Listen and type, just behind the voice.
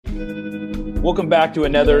Welcome back to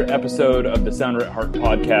another episode of the Sounder at Heart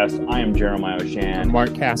podcast. I am Jeremiah Oshan. I'm Mark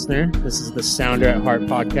Kastner. This is the Sounder at Heart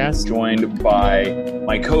podcast. Joined by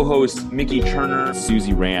my co-hosts Mickey Turner,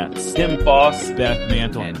 Susie Rance, Tim Foss, Beth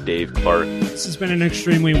Mantle, and Dave Clark. This has been an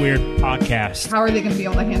extremely weird podcast. How are they going to be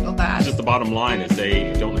able to handle that? Just the bottom line is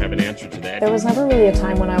they don't have an answer to that. There was never really a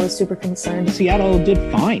time when I was super concerned. Seattle did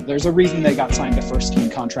fine. There's a reason they got signed a first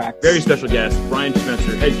team contract. Very special guest, Brian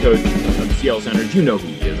Spencer, head coach of the Seattle Sounders. You know who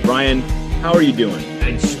he is. Brian, how are you doing?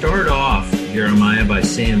 I'd start off, Jeremiah, by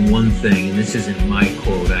saying one thing, and this isn't my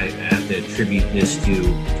quote. I have to attribute this to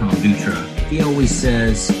Tom Dutra. He always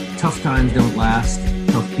says, tough times don't last,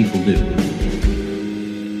 tough people do.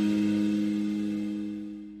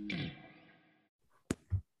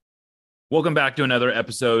 Welcome back to another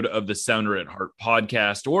episode of the Sounder at Heart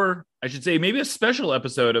podcast, or I should say maybe a special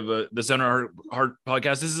episode of the Sounder at Heart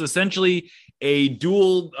podcast. This is essentially a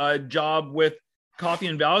dual job with Coffee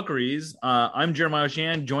and Valkyries. I'm Jeremiah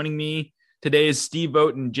Oshan. Joining me today is Steve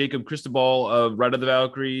Vogt and Jacob Cristobal of Ride of the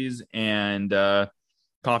Valkyries and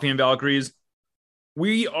Coffee and Valkyries.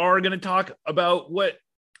 We are going to talk about what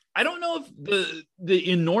I don't know if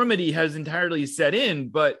the enormity has entirely set in,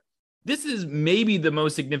 but this is maybe the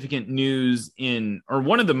most significant news or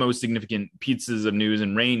one of the most significant pieces of news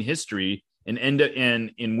in Reign history and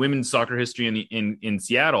in women's soccer history in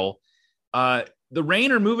Seattle. The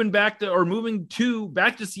Reign are moving back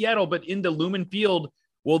to Seattle, but into Lumen Field.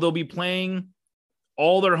 Well, they'll be playing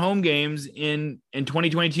all their home games in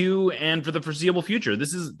 2022 and for the foreseeable future.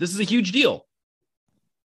 This is a huge deal.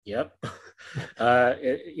 Yep.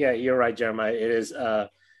 Yeah, you're right, Jeremiah. It is a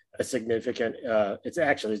significant. It's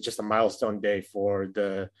actually just a milestone day for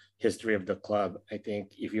the history of the club. I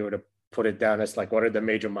think if you were to put it down as like what are the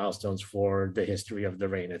major milestones for the history of the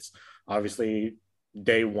Reign, it's obviously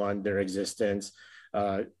day one, their existence,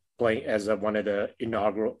 playing as one of the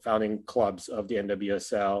inaugural founding clubs of the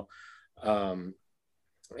NWSL. And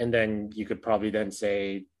then you could probably then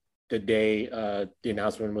say the day the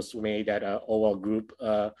announcement was made that OL Group,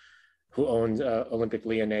 who owns Olympique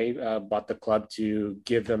Lyonnais, bought the club to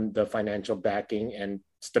give them the financial backing and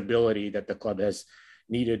stability that the club has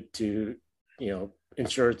needed to,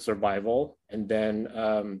 ensure its survival. And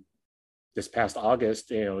then this past August,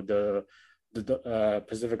 the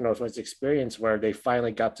Pacific Northwest experience where they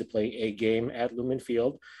finally got to play a game at Lumen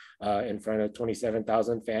Field in front of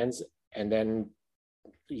 27,000 fans. And then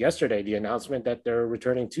yesterday, the announcement that they're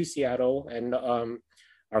returning to Seattle and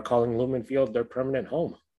are calling Lumen Field their permanent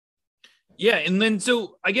home. Yeah, and then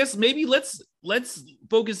so I guess maybe let's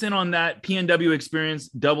focus in on that PNW experience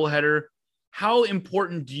doubleheader. How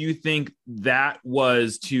important do you think that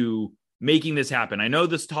was to making this happen? I know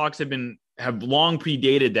this talks have long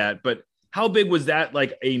predated that, but how big was that,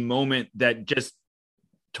 like a moment that just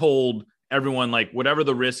told everyone, like, whatever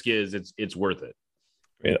the risk is, it's worth it?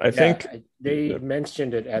 I think they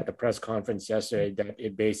mentioned it at the press conference yesterday that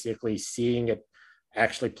it basically seeing it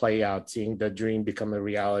actually play out, seeing the dream become a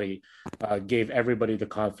reality, gave everybody the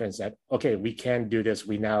confidence that, okay, we can do this.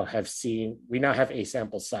 We now have a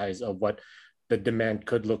sample size of what the demand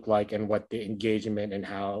could look like and what the engagement and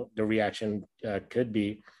how the reaction could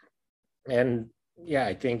be. And yeah,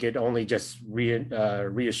 I think it only just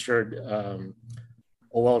reassured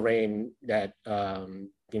OL Reign that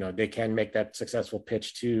they can make that successful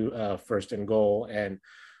pitch to First and Goal and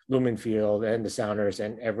Lumen Field and the Sounders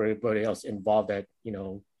and everybody else involved that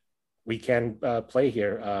we can play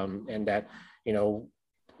here and that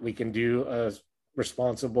we can do a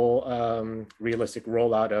responsible, realistic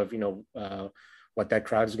rollout of what that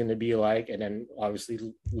crowd is going to be like, and then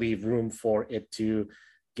obviously leave room for it to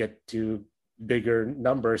get to bigger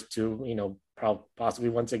numbers to possibly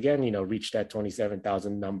once again reach that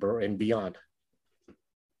 27,000 number and beyond.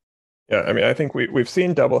 Yeah, I mean, I think we've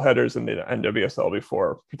seen doubleheaders in the NWSL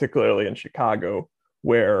before, particularly in Chicago,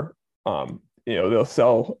 where they'll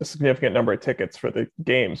sell a significant number of tickets for the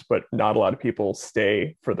games, but not a lot of people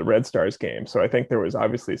stay for the Red Stars game. So I think there was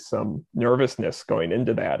obviously some nervousness going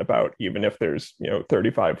into that about even if there's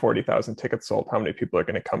 35, 40,000 tickets sold, how many people are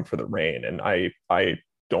going to come for the Reign? And I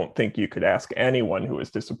don't think you could ask anyone who was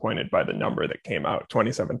disappointed by the number that came out.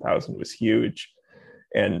 27,000 was huge.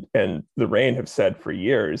 And the Reign have said for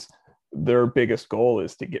years, their biggest goal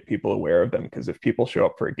is to get people aware of them, because if people show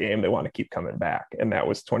up for a game, they want to keep coming back. And that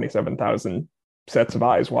was 27,000 sets of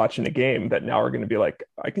eyes watching a game that now are going to be like,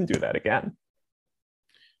 I can do that again.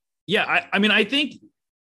 Yeah, I mean, I think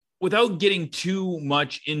without getting too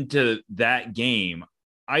much into that game,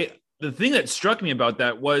 the thing that struck me about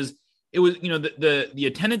that was it was, the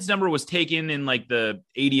attendance number was taken in like the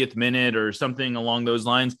 80th minute or something along those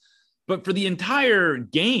lines. But for the entire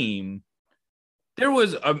game, there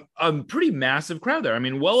was a pretty massive crowd there. I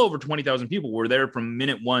mean, well over 20,000 people were there from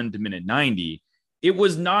minute 1 to minute 90. It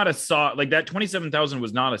was not a soft, like that 27,000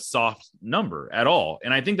 was not a soft number at all.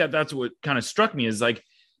 And I think that that's what kind of struck me is like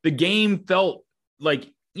the game felt like,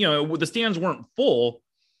 the stands weren't full,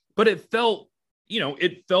 but it felt,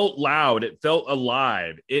 it felt loud. It felt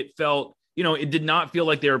alive. It felt, it did not feel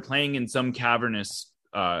like they were playing in some cavernous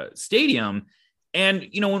stadium. And,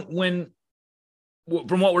 when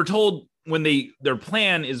from what we're told, when their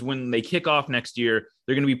plan is when they kick off next year,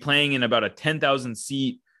 they're going to be playing in about a 10,000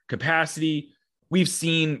 seat capacity. We've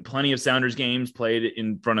seen plenty of Sounders games played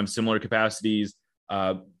in front of similar capacities,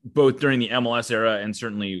 both during the MLS era and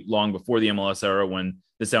certainly long before the MLS era when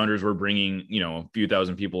the Sounders were bringing, a few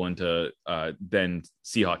thousand people into then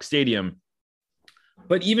Seahawks Stadium.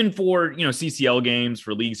 But even for, CCL games,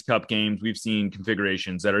 for Leagues Cup games, we've seen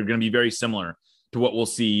configurations that are going to be very similar to what we'll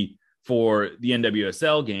see for the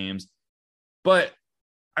NWSL games. But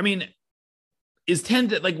I mean, is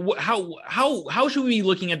 10 like how should we be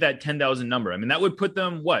looking at that 10,000 number? I mean, that would put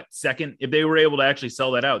them second if they were able to actually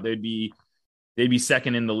sell that out. They'd be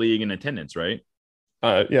second in the league in attendance, right?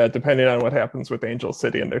 Yeah, depending on what happens with Angel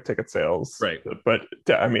City and their ticket sales. Right. But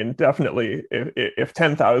I mean, definitely if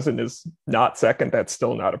 10,000 is not second, that's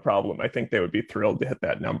still not a problem. I think they would be thrilled to hit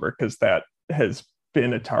that number because that has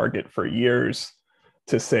been a target for years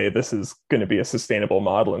to say this is going to be a sustainable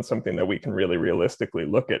model and something that we can really realistically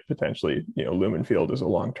look at potentially, Lumen Field as a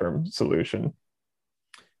long-term solution.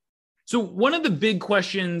 So one of the big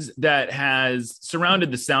questions that has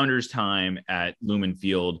surrounded the Sounders' time at Lumen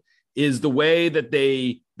Field is the way that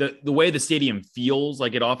the way the stadium feels.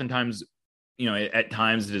 Like it oftentimes, at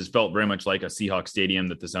times it has felt very much like a Seahawks stadium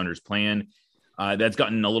that the Sounders play in. That's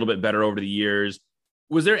gotten a little bit better over the years.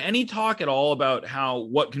 Was there any talk at all about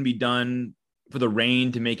what can be done for the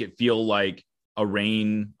Reign to make it feel like a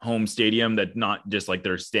Reign home stadium, that not just like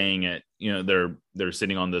they're staying at, they're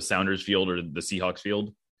sitting on the Sounders field or the Seahawks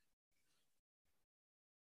field?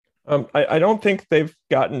 I don't think they've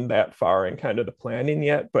gotten that far in kind of the planning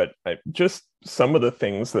yet, but just some of the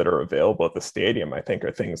things that are available at the stadium, I think,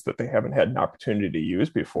 are things that they haven't had an opportunity to use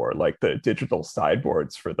before, like the digital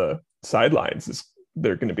sideboards for the sidelines.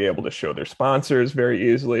 They're going to be able to show their sponsors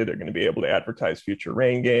very easily. They're going to be able to advertise future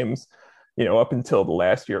Reign games. Up until the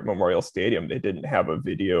last year at Memorial Stadium, they didn't have a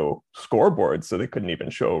video scoreboard, so they couldn't even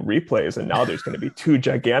show replays. And now there's going to be two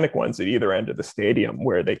gigantic ones at either end of the stadium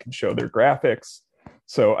where they can show their graphics.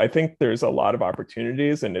 So I think there's a lot of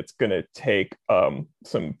opportunities, and it's going to take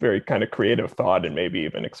some very kind of creative thought and maybe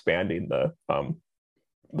even expanding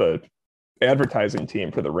the advertising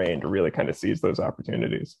team for the Reign to really kind of seize those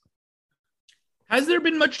opportunities. Has there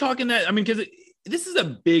been much talk in that? I mean, because this is a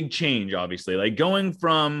big change, obviously, like going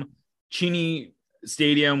from Cheney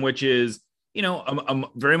Stadium, which is, a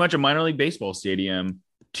very much a minor league baseball stadium,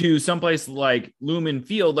 to someplace like Lumen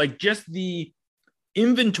Field, like just the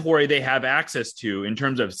inventory they have access to in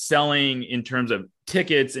terms of selling, in terms of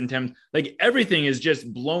tickets, in terms like everything is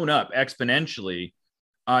just blown up exponentially.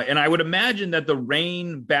 And I would imagine that the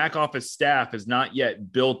Reign back office staff is not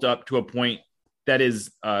yet built up to a point that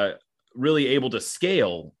is really able to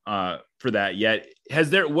scale for that yet.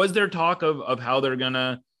 Was there talk of how they're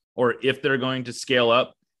gonna, or if they're going to scale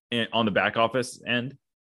up on the back office end?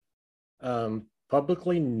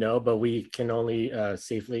 Publicly, no, but we can only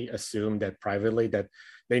safely assume that privately that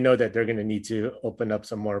they know that they're going to need to open up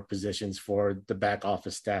some more positions for the back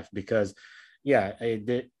office staff because,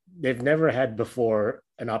 they've never had before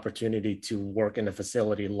an opportunity to work in a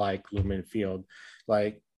facility like Lumen Field.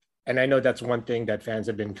 And I know that's one thing that fans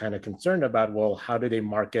have been kind of concerned about. Well, how do they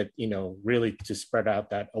market, really to spread out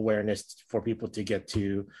that awareness for people to get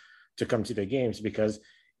to come to the games? Because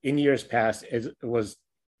in years past, it was,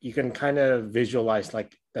 you can kind of visualize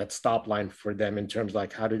like that stop line for them in terms of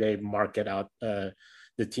like, how do they market out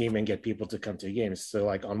the team and get people to come to games? So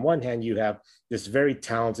like on one hand, you have this very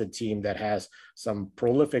talented team that has some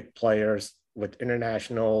prolific players with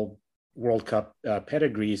international World Cup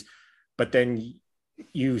pedigrees, but then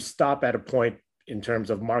you stop at a point in terms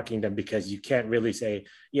of marking them because you can't really say,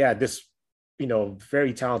 yeah, this,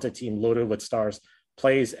 very talented team loaded with stars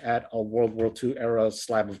plays at a World War II era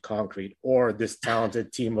slab of concrete, or this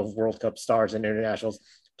talented team of World Cup stars and internationals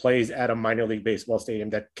plays at a minor league baseball stadium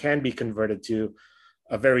that can be converted to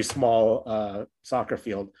a very small soccer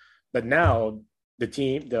field. But now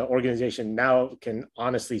the organization now can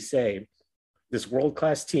honestly say this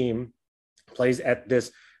world-class team plays at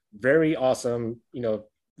this very awesome,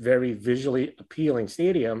 very visually appealing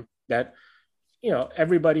stadium that,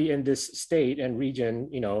 everybody in this state and region,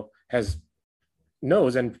 has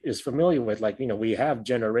knows and is familiar with. Like, we have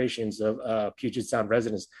generations of Puget Sound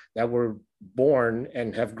residents that were born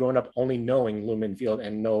and have grown up only knowing Lumen Field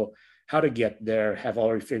and know how to get there, have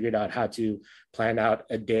already figured out how to plan out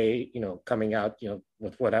a day, coming out,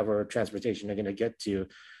 with whatever transportation they're going to get to.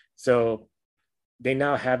 So they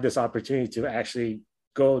now have this opportunity to actually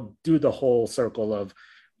go do the whole circle of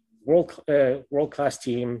world-class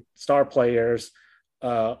team, star players,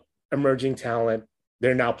 emerging talent.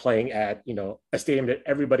 They're now playing at, a stadium that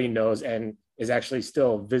everybody knows and is actually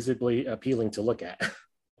still visibly appealing to look at.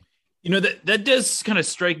 That does kind of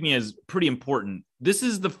strike me as pretty important. This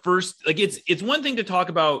is the first, like, it's one thing to talk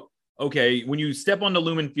about, okay, when you step onto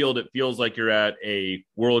Lumen Field, it feels like you're at a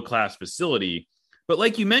world-class facility. But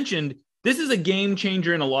like you mentioned, this is a game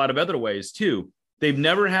changer in a lot of other ways too. They've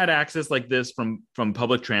never had access like this from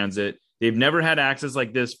public transit. They've never had access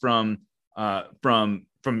like this from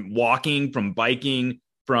walking, from biking,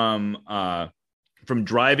 from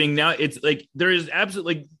driving. Now it's like there is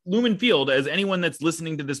absolutely, like, Lumen Field, as anyone that's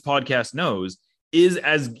listening to this podcast knows, is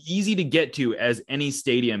as easy to get to as any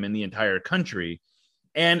stadium in the entire country.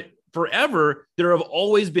 And forever, there have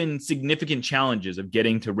always been significant challenges of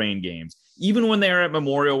getting to rain games. Even when they are at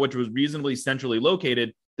Memorial, which was reasonably centrally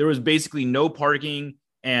located, there was basically no parking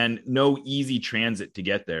and no easy transit to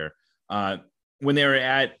get there. When they were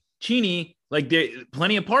at Cheney, like,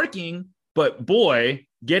 plenty of parking, but boy,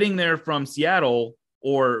 getting there from Seattle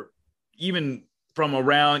or even from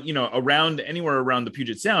around anywhere around the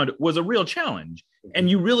Puget Sound was a real challenge. And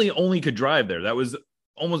you really only could drive there. That was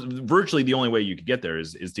almost virtually the only way you could get there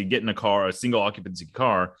is to get in a single occupancy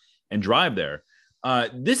car, and drive there.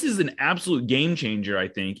 This is an absolute game changer, I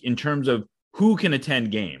think, in terms of who can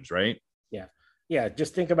attend games, right? Yeah.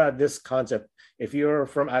 Just think about this concept. If you're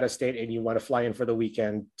from out of state and you want to fly in for the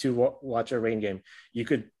weekend to watch a rain game, you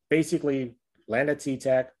could basically land at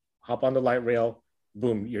SeaTac, hop on the light rail,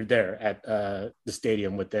 boom, you're there at the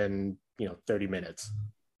stadium within 30 minutes.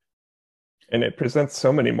 And it presents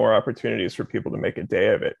so many more opportunities for people to make a day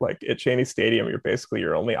of it. Like at Cheney Stadium,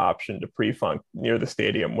 your only option to pre-funk near the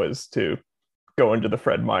stadium was to go into the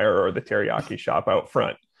Fred Meyer or the teriyaki shop out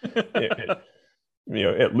front.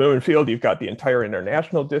 At Lumen Field, you've got the entire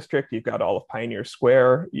international district. You've got all of Pioneer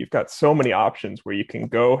Square. You've got so many options where you can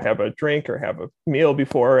go have a drink or have a meal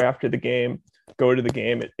before or after the game, go to the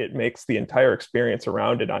game. It makes the entire experience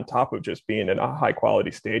around it, on top of just being in a high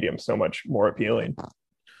quality stadium, so much more appealing.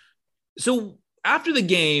 So after the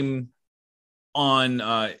game on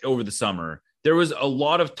over the summer, there was a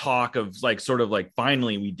lot of talk of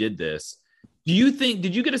finally we did this.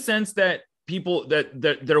 Did you get a sense that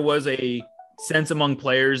that there was a sense among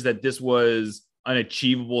players that this was an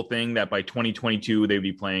achievable thing, that by 2022 they'd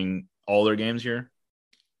be playing all their games here?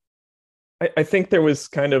 I think there was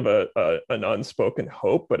kind of an unspoken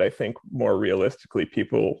hope, but I think more realistically,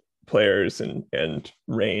 players and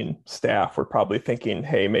Reign staff were probably thinking,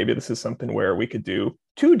 hey, maybe this is something where we could do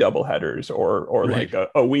 2 doubleheaders or right, like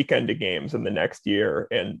a weekend of games in the next year.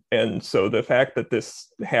 And so the fact that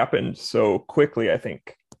this happened so quickly, I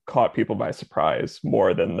think, caught people by surprise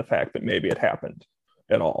more than the fact that maybe it happened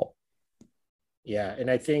at all. Yeah. And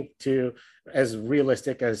I think too, as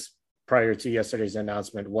realistic as prior to yesterday's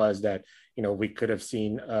announcement was, that, we could have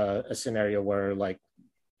seen a scenario where like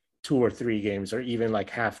 2 or 3 games, or even like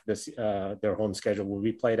half this their home schedule will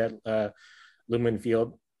be played at Lumen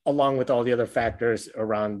Field, along with all the other factors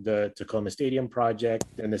around the Tacoma Stadium project,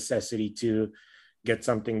 the necessity to get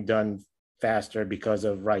something done faster because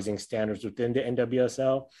of rising standards within the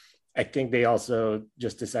NWSL. I think they also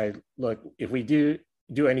just decided, look, if we do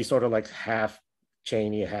any sort of like half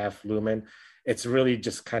Cheney, half Lumen, it's really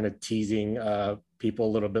just kind of teasing people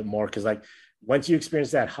a little bit more. Because like once you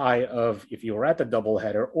experience that high of, if you were at the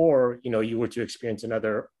doubleheader, or you were to experience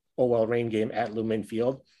another OL Reign game at Lumen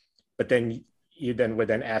Field, but then you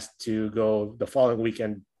were asked to go the following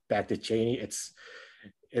weekend back to Cheney, it's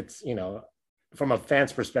from a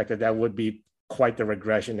fan's perspective, that would be quite the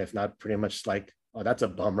regression, if not pretty much like, oh, that's a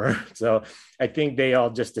bummer. So I think they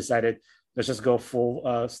all just decided, let's just go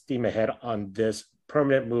full steam ahead on this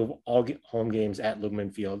permanent move, all home games at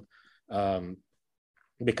Lumen Field.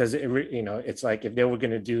 Because it's like, if they were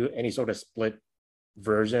going to do any sort of split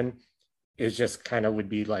version, it just kind of would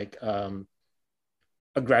be like a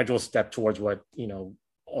gradual step towards what,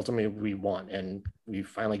 ultimately we want. And we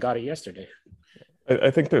finally got it yesterday.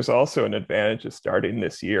 I think there's also an advantage of starting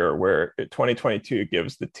this year, where 2022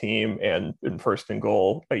 gives the team and First and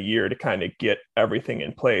Goal a year to kind of get everything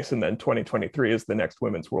in place. And then 2023 is the next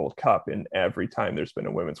Women's World Cup. And every time there's been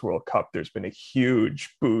a Women's World Cup, there's been a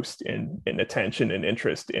huge boost in attention and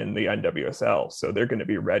interest in the NWSL. So they're going to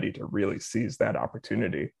be ready to really seize that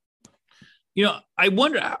opportunity. I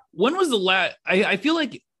wonder when was the last. I feel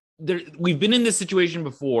like we've been in this situation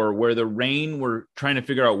before where the Reign were trying to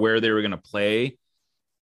figure out where they were going to play.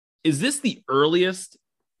 Is this the earliest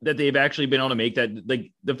that they've actually been able to make that?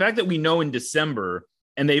 Like the fact that we know in December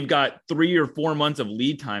and they've got 3 or 4 months of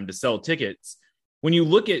lead time to sell tickets. When you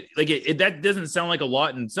look at that doesn't sound like a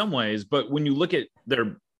lot in some ways, but when you look at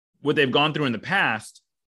what they've gone through in the past,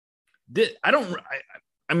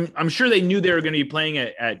 I'm sure they knew they were going to be playing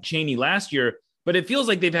at Cheney last year, but it feels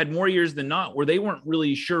like they've had more years than not where they weren't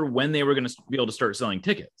really sure when they were going to be able to start selling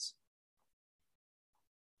tickets.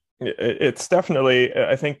 It's definitely,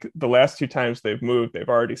 I think the last 2 times they've moved, they've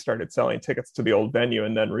already started selling tickets to the old venue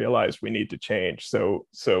and then realized we need to change. So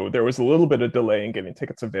there was a little bit of delay in getting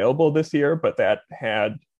tickets available this year, but that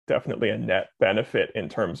had definitely a net benefit in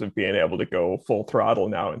terms of being able to go full throttle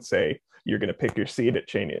now and say, you're going to pick your seat at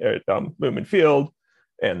Cheney, Lumen Field,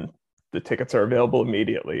 and the tickets are available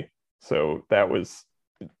immediately. So that was,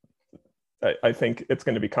 I think it's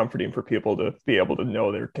going to be comforting for people to be able to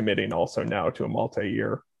know they're committing also now to a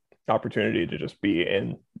multi-year opportunity to just be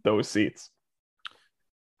in those seats.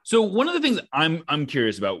 So one of the things I'm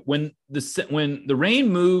curious about when the Reign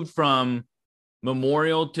moved from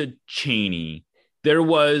Memorial to Cheney, there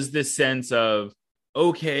was this sense of,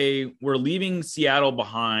 okay, we're leaving Seattle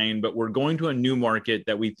behind, but we're going to a new market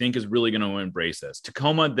that we think is really going to embrace us.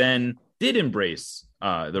 Tacoma then did embrace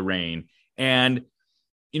the Reign, and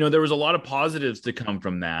there was a lot of positives to come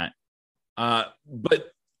from that.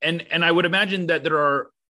 But I would imagine that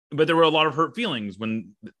there were a lot of hurt feelings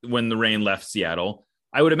when the Reign left Seattle.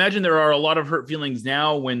 I would imagine there are a lot of hurt feelings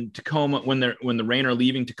now when the Reign are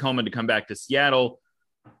leaving Tacoma to come back to Seattle.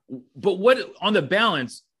 But on the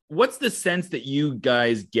balance, what's the sense that you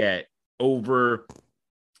guys get over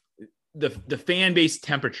the fan base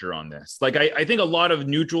temperature on this? Like, I think a lot of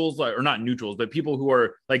neutrals, or not neutrals, but people who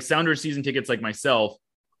are like Sounders season tickets like myself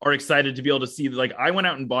are excited to be able to see, like, I went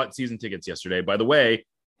out and bought season tickets yesterday, by the way,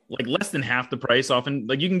 like less than half the price often.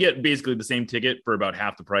 Like you can get basically the same ticket for about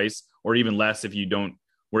half the price or even less if you don't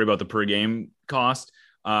worry about the per game cost.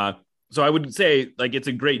 So I would say like it's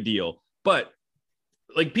a great deal, but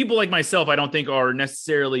like people like myself, I don't think are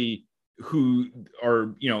necessarily who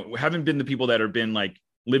are, haven't been the people that have been like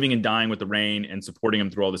living and dying with the Reign and supporting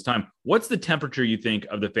them through all this time. What's the temperature you think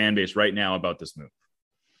of the fan base right now about this move?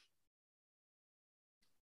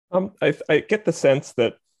 I get the sense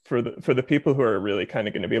that for the people who are really kind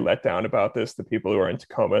of going to be let down about this, the people who are in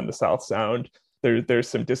Tacoma and the South Sound, there's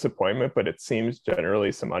some disappointment, but it seems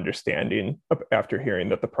generally some understanding after hearing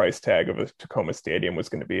that the price tag of a Tacoma stadium was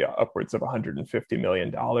going to be upwards of $150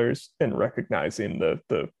 million, and recognizing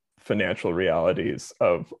the financial realities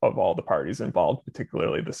of all the parties involved,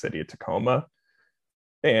 particularly the city of Tacoma.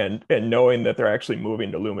 And knowing that they're actually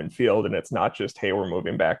moving to Lumen Field, and it's not just, hey, we're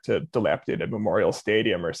moving back to dilapidated Memorial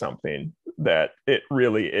Stadium or something, that it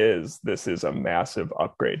really is, this is a massive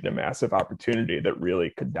upgrade and a massive opportunity that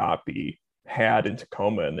really could not be had in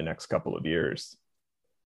Tacoma in the next couple of years.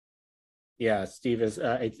 Yeah, Steve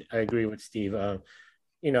I agree with Steve.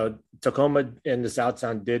 Tacoma and the South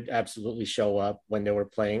Sound did absolutely show up when they were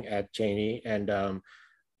playing at Cheney. And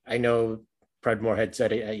I know Fred Moorhead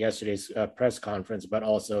said it at yesterday's press conference, but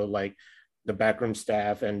also like the backroom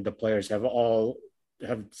staff and the players have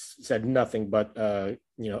said nothing but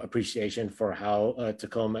appreciation for how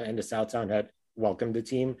Tacoma and the South Sound had welcomed the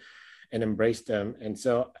team and embraced them. And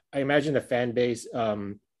so I imagine the fan base,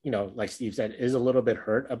 like Steve said, is a little bit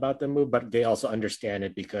hurt about the move, but they also understand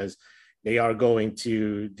it because they are going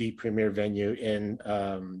to the premier venue in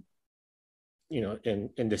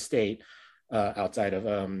the state. Outside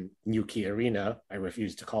of New Key Arena. I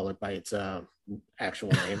refuse to call it by its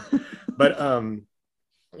actual name. But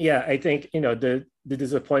I think, the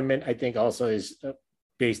disappointment, I think also is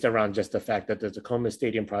based around just the fact that the Tacoma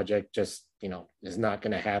Stadium project just, is not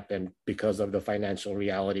going to happen because of the financial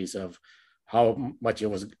realities of how much it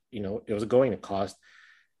was going to cost.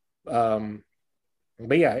 I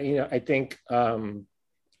think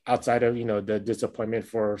outside of, the disappointment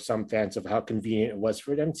for some fans of how convenient it was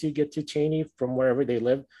for them to get to Cheney from wherever they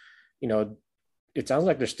live, it sounds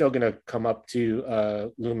like they're still going to come up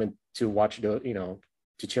to Lumen to watch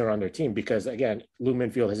to cheer on their team, because again,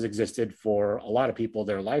 Lumen Field has existed for a lot of people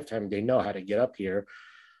their lifetime. They know how to get up here.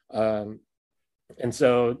 And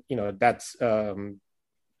so, that's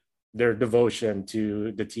their devotion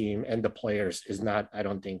to the team and the players is not, I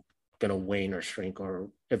don't think, going to wane or shrink or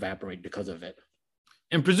evaporate because of it.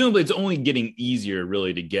 And presumably it's only getting easier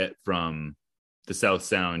really to get from the South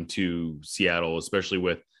Sound to Seattle, especially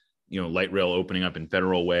with, light rail opening up in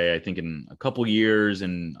Federal Way, I think in a couple years.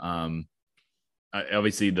 And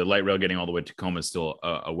obviously the light rail getting all the way to Tacoma is still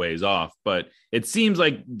a ways off, but it seems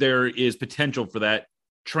like there is potential for that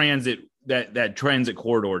transit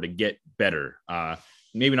corridor to get better.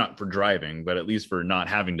 Maybe not for driving, but at least for not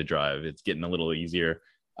having to drive, it's getting a little easier.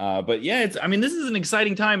 But yeah, this is an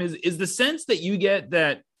exciting time. Is the sense that you get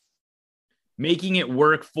that making it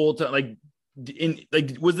work full time, I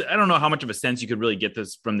don't know how much of a sense you could really get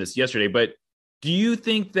this from this yesterday, but do you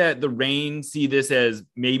think that the Reign see this as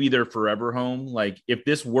maybe their forever home? Like, if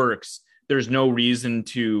this works, there's no reason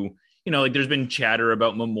to, there's been chatter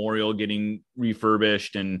about Memorial getting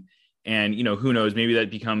refurbished and who knows, maybe that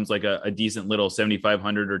becomes like a decent little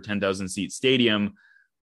 7,500 or 10,000 seat stadium.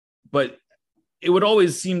 But it would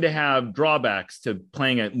always seem to have drawbacks to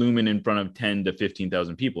playing at Lumen in front of 10 to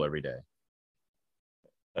 15,000 people every day.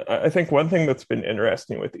 I think one thing that's been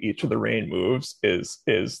interesting with each of the Reign moves is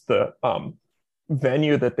the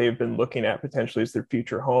venue that they've been looking at potentially as their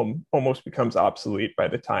future home almost becomes obsolete by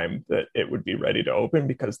the time that it would be ready to open,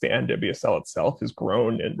 because the NWSL itself has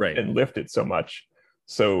grown and lifted so much.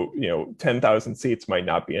 So, 10,000 seats might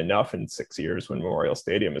not be enough in 6 years when Memorial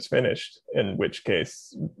Stadium is finished, in which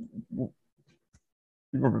case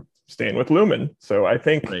we're staying with Lumen. So I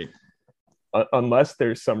think unless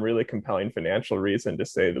there's some really compelling financial reason to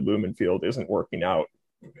say the Lumen Field isn't working out,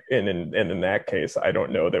 and in that case, I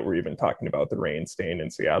don't know that we're even talking about the Reign staying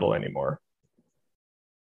in Seattle anymore.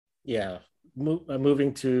 Yeah,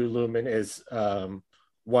 moving to Lumen is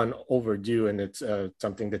one overdue, and it's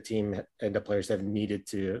something the team and the players have needed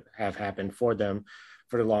to have happen for them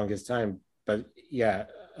for the longest time. But yeah,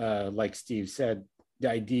 like Steve said,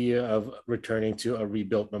 the idea of returning to a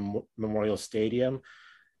rebuilt Memorial Stadium,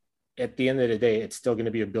 at the end of the day, it's still going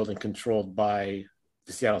to be a building controlled by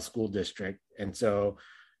the Seattle School District. And so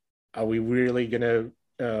are we really going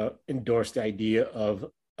to endorse the idea of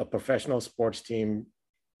a professional sports team,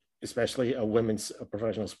 especially a women's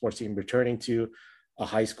professional sports team, returning to a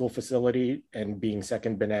high school facility and being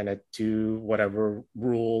second banana to whatever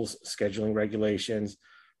rules, scheduling regulations,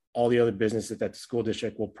 all the other businesses that the school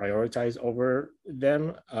district will prioritize over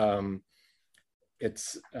them?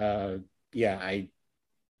 I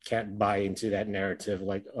can't buy into that narrative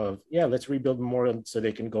let's rebuild Memorial so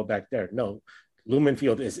they can go back there. No, Lumen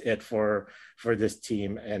Field is it for this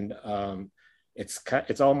team. And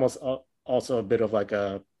it's almost also a bit of like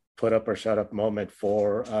a put up or shut up moment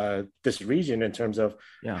for this region in terms of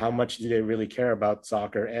how much do they really care about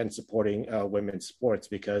soccer and supporting women's sports,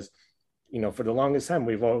 because for the longest time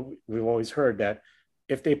we've always heard that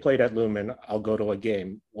if they played at Lumen, I'll go to a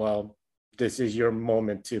game. Well, this is your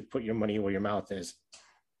moment to put your money where your mouth is.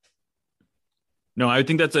 No, I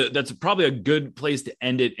think that's probably a good place to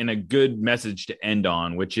end it and a good message to end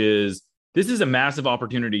on, which is this is a massive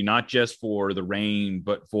opportunity, not just for the Reign,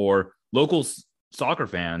 but for local soccer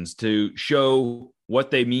fans to show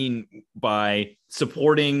what they mean by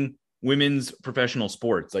supporting women's professional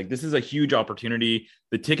sports. Like, this is a huge opportunity.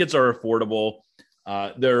 The tickets are affordable.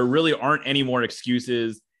 There really aren't any more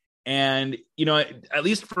excuses. And, at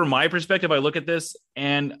least from my perspective, I look at this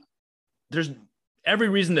and there's every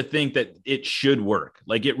reason to think that it should work.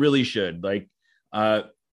 Like, it really should. Like,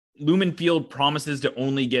 Lumen Field promises to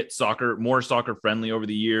only get more soccer friendly over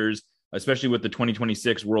the years, especially with the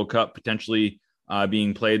 2026 World Cup potentially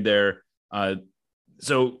being played there.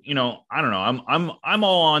 So, I don't know. I'm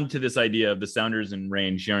all on to this idea of the Sounders and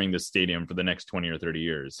Reign sharing this stadium for the next 20 or 30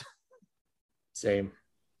 years. Same.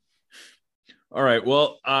 All right.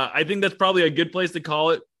 Well, I think that's probably a good place to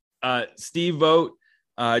call it. Steve Vogt,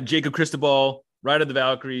 Jacob Cristobal, Ride of the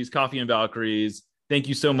Valkyries, Coffee and Valkyries. Thank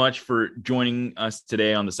you so much for joining us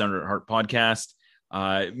today on the Sounder at Heart podcast.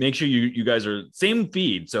 Make sure you guys are same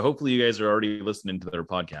feed. So hopefully you guys are already listening to their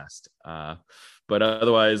podcast. But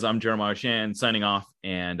otherwise, I'm Jeremiah Shan signing off,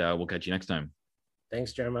 and we'll catch you next time.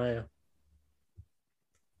 Thanks, Jeremiah.